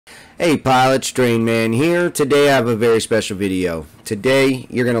Hey pilots, DrainMan here. Today I have a very special video. Today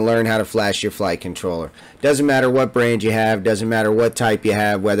you're going to learn how to flash your flight controller. Doesn't matter what brand you have, doesn't matter what type you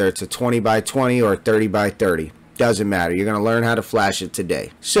have, whether it's a 20x20 or a 30x30. Doesn't matter. You're going to learn how to flash it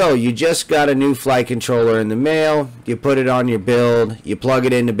today. So you just got a new flight controller in the mail, you put it on your build, you plug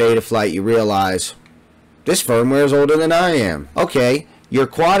it into Betaflight, you realize this firmware is older than I am. Okay, your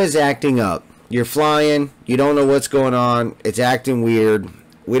quad is acting up. You're flying, you don't know what's going on, it's acting weird.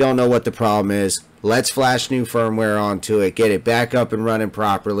 We don't know what the problem is. Let's flash new firmware onto it, get it back up and running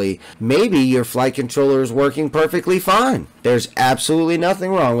properly. Maybe your flight controller is working perfectly fine. There's absolutely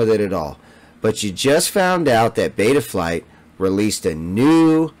nothing wrong with it at all. But you just found out that Betaflight released a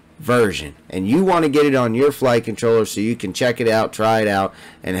new version. And you want to get it on your flight controller so you can check it out, try it out.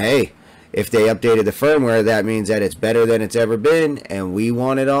 And hey, if they updated the firmware, that means that it's better than it's ever been, and we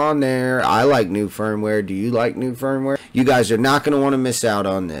want it on there. I like new firmware. Do you like new firmware? You guys are not going to want to miss out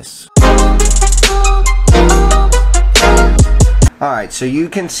on this. Alright, so you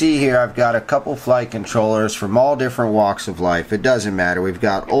can see here I've got a couple flight controllers from all different walks of life. It doesn't matter. We've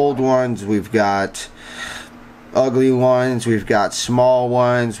got old ones, we've got ugly ones, we've got small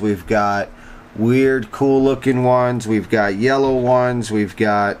ones, we've got weird, cool looking ones, we've got yellow ones, we've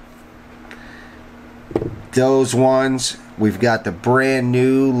got those ones, we've got the brand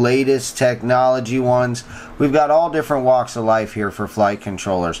new latest technology ones. We've got all different walks of life here for flight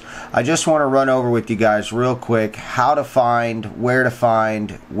controllers. I just want to run over with you guys real quick how to find, where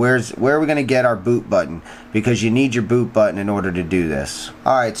are we going to get our boot button, because you need your boot button in order to do this.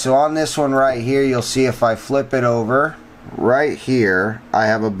 Alright, so on this one right here, you'll see if I flip it over right here, I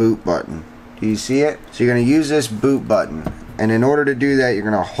have a boot button. Do you see it? So you're going to use this boot button, and in order to do that you're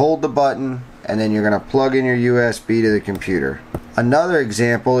going to hold the button and then you're going to plug in your USB to the computer. Another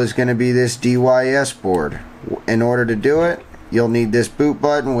example is going to be this DYS board. In order to do it, you'll need this boot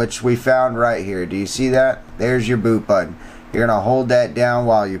button, which we found right here. Do you see that? There's your boot button. You're going to hold that down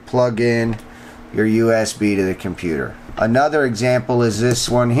while you plug in your USB to the computer. Another example is this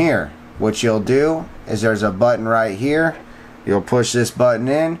one here. What you'll do is there's a button right here. You'll push this button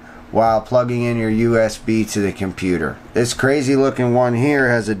in while plugging in your USB to the computer. This crazy looking one here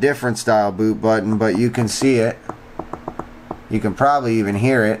has a different style boot button, but you can see it. You can probably even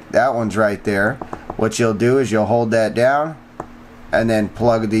hear it. That one's right there. What you'll do is you'll hold that down and then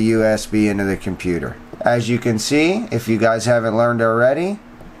plug the USB into the computer. As you can see, if you guys haven't learned already,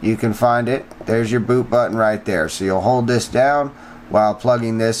 you can find it. There's your boot button right there. So you'll hold this down while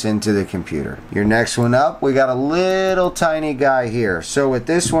plugging this into the computer. Your next one up, we got a little tiny guy here. So with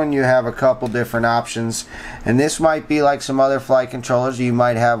this one you have a couple different options, and this might be like some other flight controllers. You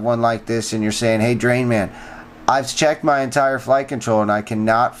might have one like this and you're saying, hey DrainMan, I've checked my entire flight controller and I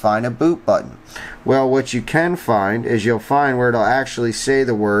cannot find a boot button. Well, what you can find is you'll find where it'll actually say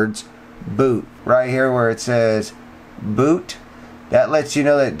the words boot. Right here where it says boot, that lets you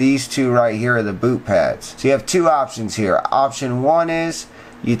know that these two right here are the boot pads. So you have two options here. Option one is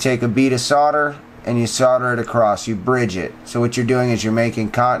you take a bead of solder and you solder it across. You bridge it. So what you're doing is you're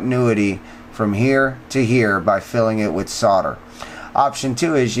making continuity from here to here by filling it with solder. Option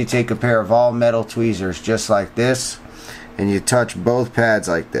two is you take a pair of all metal tweezers just like this and you touch both pads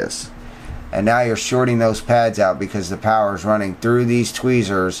like this. And now you're shorting those pads out because the power is running through these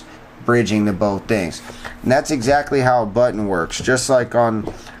tweezers, bridging the both things. And that's exactly how a button works. Just like on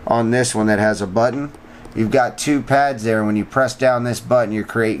this one that has a button, you've got two pads there, and when you press down this button you're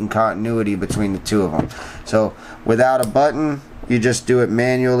creating continuity between the two of them. So without a button you just do it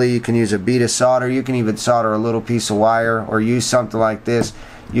manually. You can use a bead of solder, you can even solder a little piece of wire or use something like this.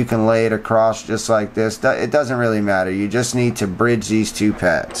 You can lay it across just like this. It doesn't really matter. You just need to bridge these two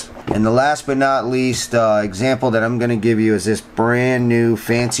pads. And the last but not least example that I'm going to give you is this brand new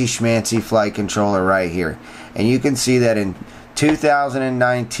fancy schmancy flight controller right here. And you can see that in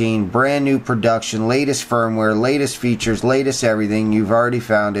 2019, brand new production, latest firmware, latest features, latest everything. You've already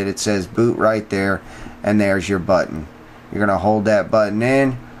found it. It says boot right there, and there's your button. You're going to hold that button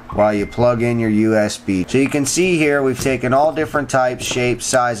in while you plug in your USB. So you can see here we've taken all different types, shapes,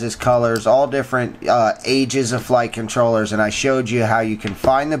 sizes, colors, all different ages of flight controllers, and I showed you how you can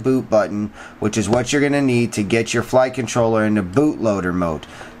find the boot button, which is what you're going to need to get your flight controller into bootloader mode.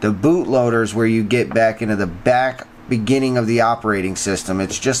 The bootloader is where you get back into the beginning of the operating system.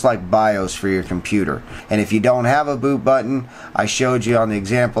 It's just like BIOS for your computer. And if you don't have a boot button, I showed you on the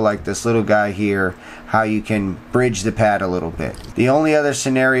example like this little guy here how you can bridge the pad a little bit. The only other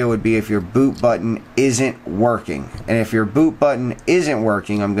scenario would be if your boot button isn't working. And if your boot button isn't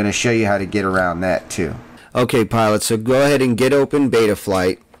working, I'm going to show you how to get around that too. Okay pilots, so go ahead and get open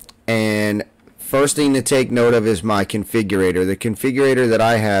Betaflight and first thing to take note of is my configurator. The configurator that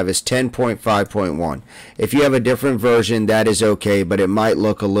I have is 10.5.1. If you have a different version, that is okay, but it might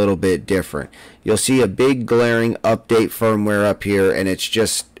look a little bit different. You'll see a big glaring update firmware up here, and it's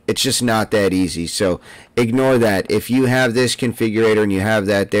just not that easy, so ignore that. If you have this configurator and you have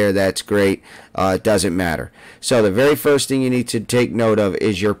that there, that's great. It doesn't matter. So the very first thing you need to take note of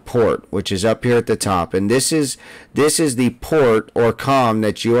is your port, which is up here at the top, and this is the port or COM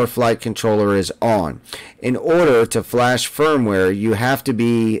that your flight controller is on. In order to flash firmware, you have to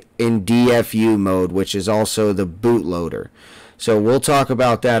be in DFU mode, which is also the bootloader. So we'll talk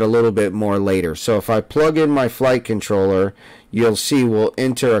about that a little bit more later. So if I plug in my flight controller, you'll see we'll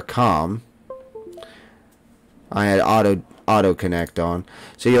enter a COM. I had auto connect on.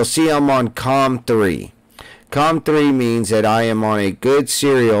 So you'll see I'm on COM 3. COM 3 means that I am on a good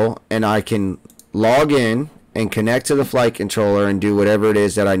serial and I can log in and connect to the flight controller and do whatever it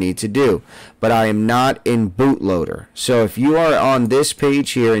is that I need to do. But I am not in bootloader. So if you are on this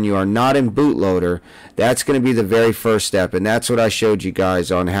page here and you are not in bootloader, that's going to be the very first step, and that's what I showed you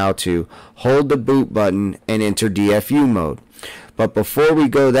guys on how to hold the boot button and enter DFU mode. But before we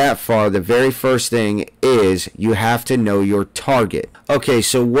go that far, the very first thing is you have to know your target. Okay,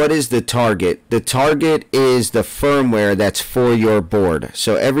 so what is the target? The target is the firmware that's for your board.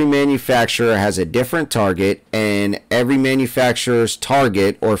 So every manufacturer has a different target, and every manufacturer's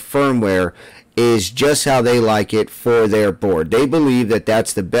target or firmware is just how they like it for their board. They believe that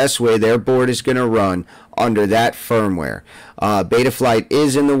that's the best way their board is going to run under that firmware. Betaflight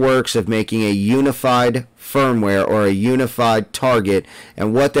is in the works of making a unified firmware or a unified target,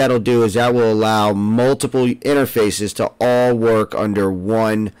 and what that'll do is that will allow multiple interfaces to all work under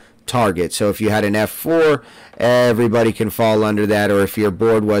one target. So if you had an F4, everybody can fall under that, or if your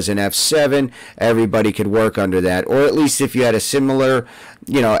board was an F7, everybody could work under that, or at least if you had a similar,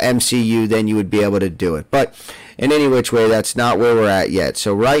 MCU, then you would be able to do it. But in any which way, that's not where we're at yet.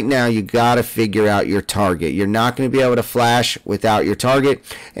 So right now, you got to figure out your target. You're not going to be able to flash without your target,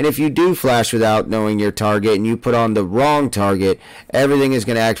 and if you do flash without knowing your target and you put on the wrong target, everything is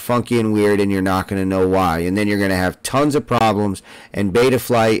going to act funky and weird, and you're not going to know why, and then you're going to have tons of problems, and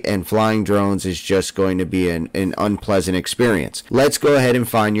Betaflight and flying drones is just going to be an unpleasant experience. Let's go ahead and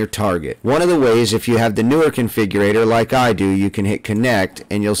find your target. One of the ways, if you have the newer configurator like I do, you can hit connect,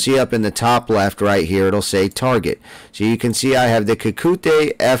 and you'll see up in the top left right here, it'll say target. So you can see I have the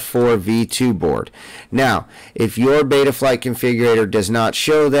Kakute F4 V2 board. Now, if your Betaflight configurator does not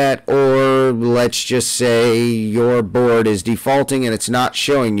show that, or let's just say your board is defaulting and it's not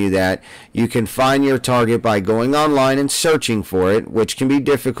showing you that, you can find your target by going online and searching for it, which can be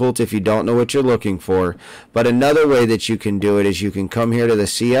difficult if you don't know what you're looking for. But another way that you can do it is you can come here to the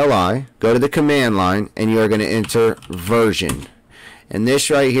CLI, go to the command line, and you are going to enter version. And this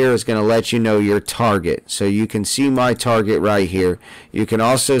right here is going to let you know your target. So you can see my target right here. You can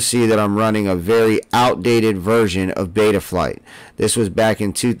also see that I'm running a very outdated version of Betaflight. This was back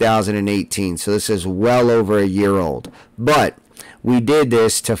in 2018, so this is well over a year old. But we did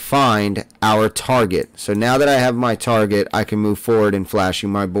this to find our target. So now that I have my target, I can move forward in flashing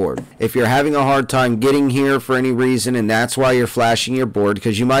my board. If you're having a hard time getting here for any reason, and that's why you're flashing your board,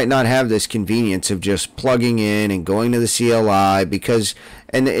 because you might not have this convenience of just plugging in and going to the CLI, because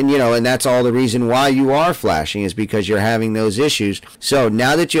and that's all the reason why you are flashing, is because you're having those issues. So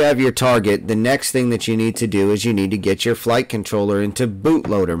now that you have your target, the next thing that you need to do is you need to get your flight controller into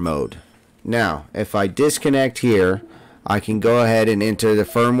bootloader mode. Now, if I disconnect here, I can go ahead and enter the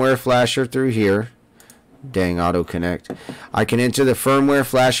firmware flasher through here. Dang, auto connect. I can enter the firmware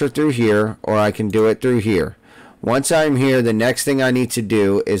flasher through here, or I can do it through here. Once I'm here, the next thing I need to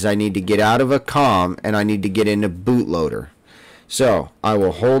do is I need to get out of a COM and I need to get into bootloader. So I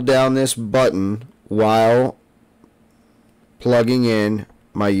will hold down this button while plugging in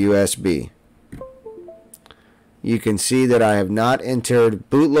my USB. You can see that I have not entered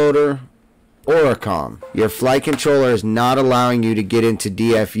bootloader or a COM. Your flight controller is not allowing you to get into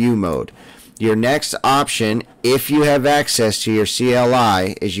DFU mode. Your next option, if you have access to your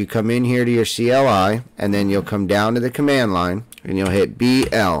CLI, is you come in here to your CLI, and then you'll come down to the command line and you'll hit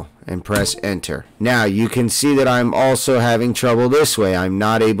BL and press enter. Now you can see that I'm also having trouble this way. I'm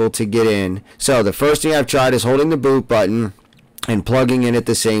not able to get in. So the first thing I've tried is holding the boot button and plugging in at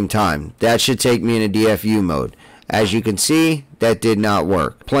the same time. That should take me into DFU mode. As you can see, that did not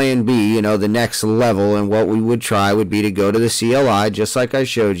work. Plan B, you know, the next level, and what we would try would be to go to the CLI, just like I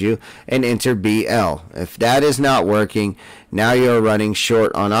showed you, and enter BL. If that is not working, now you're running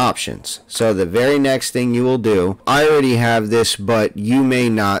short on options. So the very next thing you will do, I already have this, but you may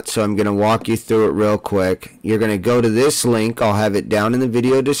not, so I'm going to walk you through it real quick. You're going to go to this link, I'll have it down in the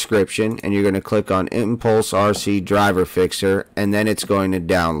video description, and you're going to click on impulserc driver fixer, and then it's going to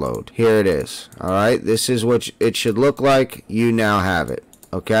download. Here it is. Alright, this is what it should look like. You now have it.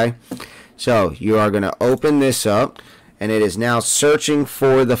 Okay, so you are going to open this up, and it is now searching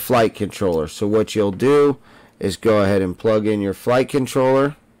for the flight controller. So what you'll do is go ahead and plug in your flight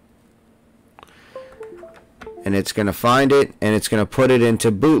controller, and it's going to find it, and it's going to put it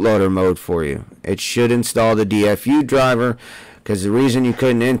into bootloader mode for you. It should install the Dfu driver, because the reason you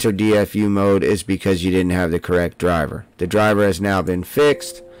couldn't enter Dfu mode is because you didn't have the correct driver. The driver has now been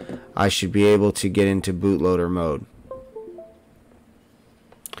fixed. I should be able to get into bootloader mode.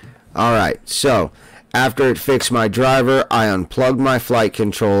 Alright, so after it fixed my driver, I unplugged my flight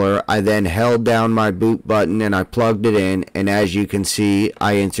controller. I then held down my boot button and I plugged it in, and as you can see,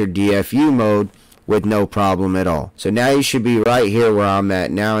 I entered DFU mode with no problem at all. So now you should be right here where I'm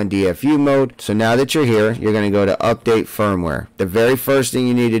at now in DFU mode. So now that you're here, you're going to go to update firmware. The very first thing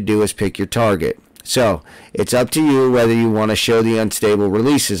you need to do is pick your target. So it's up to you whether you want to show the unstable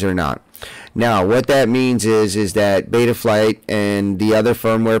releases or not. Now what that means is that Betaflight and the other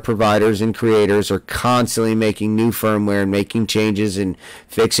firmware providers and creators are constantly making new firmware and making changes and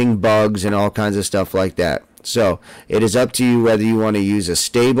fixing bugs and all kinds of stuff like that. So it is up to you whether you want to use a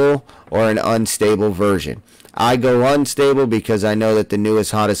stable or an unstable version. I go unstable because I know that the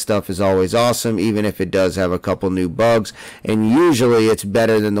newest, hottest stuff is always awesome, even if it does have a couple new bugs, and usually it's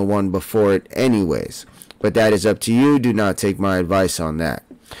better than the one before it anyways. But that is up to you. Do not take my advice on that.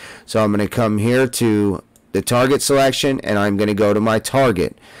 So I'm going to come here to the target selection, and I'm going to go to my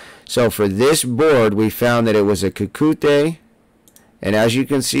target. So for this board, we found that it was a Kakute, and as you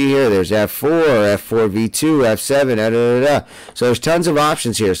can see here, there's F4, F4V2, F7, So there's tons of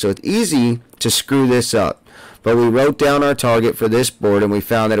options here, so it's easy to screw this up. But we wrote down our target for this board, and we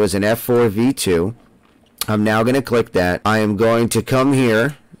found that it was an F4V2. I'm now going to click that. I am going to come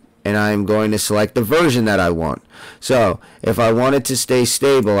here, and I am going to select the version that I want. So if I want it to stay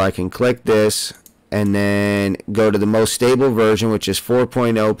stable, I can click this and then go to the most stable version, which is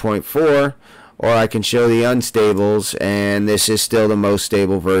 4.0.4, or I can show the unstables, and this is still the most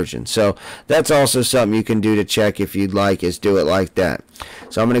stable version. So that's also something you can do to check if you'd like, is do it like that.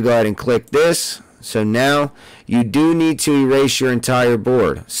 So I'm going to go ahead and click this. So now you do need to erase your entire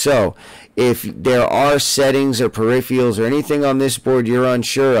board. So if there are settings or peripherals or anything on this board you're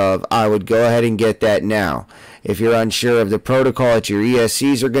unsure of, I would go ahead and get that now. If you're unsure of the protocol that your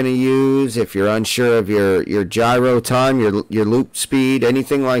ESCs are going to use, if you're unsure of your gyro time, your loop speed,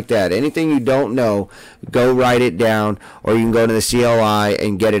 anything like that, anything you don't know, go write it down, or you can go to the CLI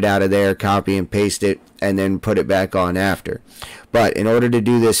and get it out of there, copy and paste it, and then put it back on after. But in order to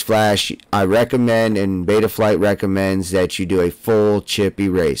do this flash, I recommend, and Betaflight recommends, that you do a full chip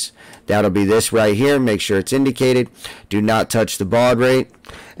erase. That'll be this right here. Make sure it's indicated. Do not touch the baud rate.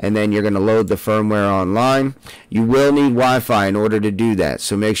 And then you're going to load the firmware online. You will need Wi-Fi in order to do that,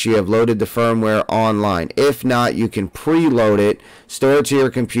 so make sure you have loaded the firmware online. If not, you can preload it, store it to your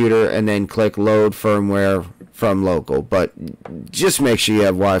computer, and then click load firmware from local. But just make sure you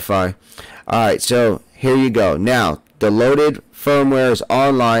have Wi-Fi. Alright, so here you go. Now the loaded firmware is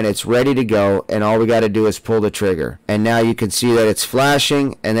online, it's ready to go, and all we got to do is pull the trigger. And now you can see that it's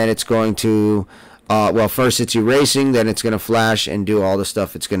flashing, and then it's going to well, first it's erasing, then it's going to flash and do all the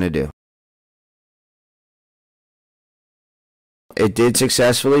stuff it's going to do. It did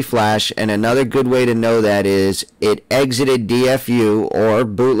successfully flash, and another good way to know that is it exited DFU or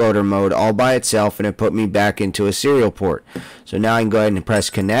bootloader mode all by itself, and it put me back into a serial port. So now I can go ahead and press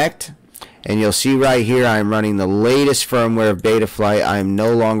connect, and you'll see right here I'm running the latest firmware of Betaflight. I am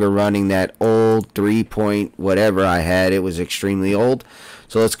no longer running that old 3 point whatever I had. It was extremely old.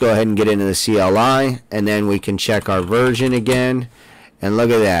 So let's go ahead and get into the CLI, and then we can check our version again, and look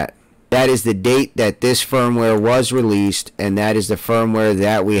at that. That is the date that this firmware was released, and that is the firmware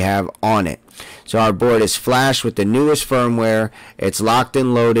that we have on it. So our board is flashed with the newest firmware. It's locked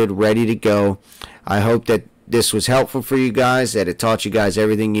and loaded, ready to go. I hope that this was helpful for you guys, that it taught you guys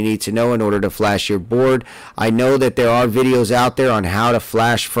everything you need to know in order to flash your board. I know that there are videos out there on how to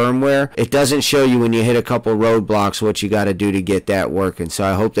flash firmware. It doesn't show you when you hit a couple roadblocks what you got to do to get that working. So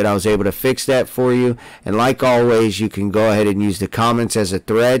I hope that I was able to fix that for you. And like always, you can go ahead and use the comments as a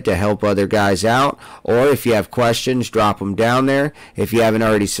thread to help other guys out. Or if you have questions, drop them down there. If you haven't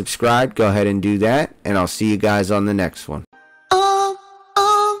already subscribed, go ahead and do that. And I'll see you guys on the next one.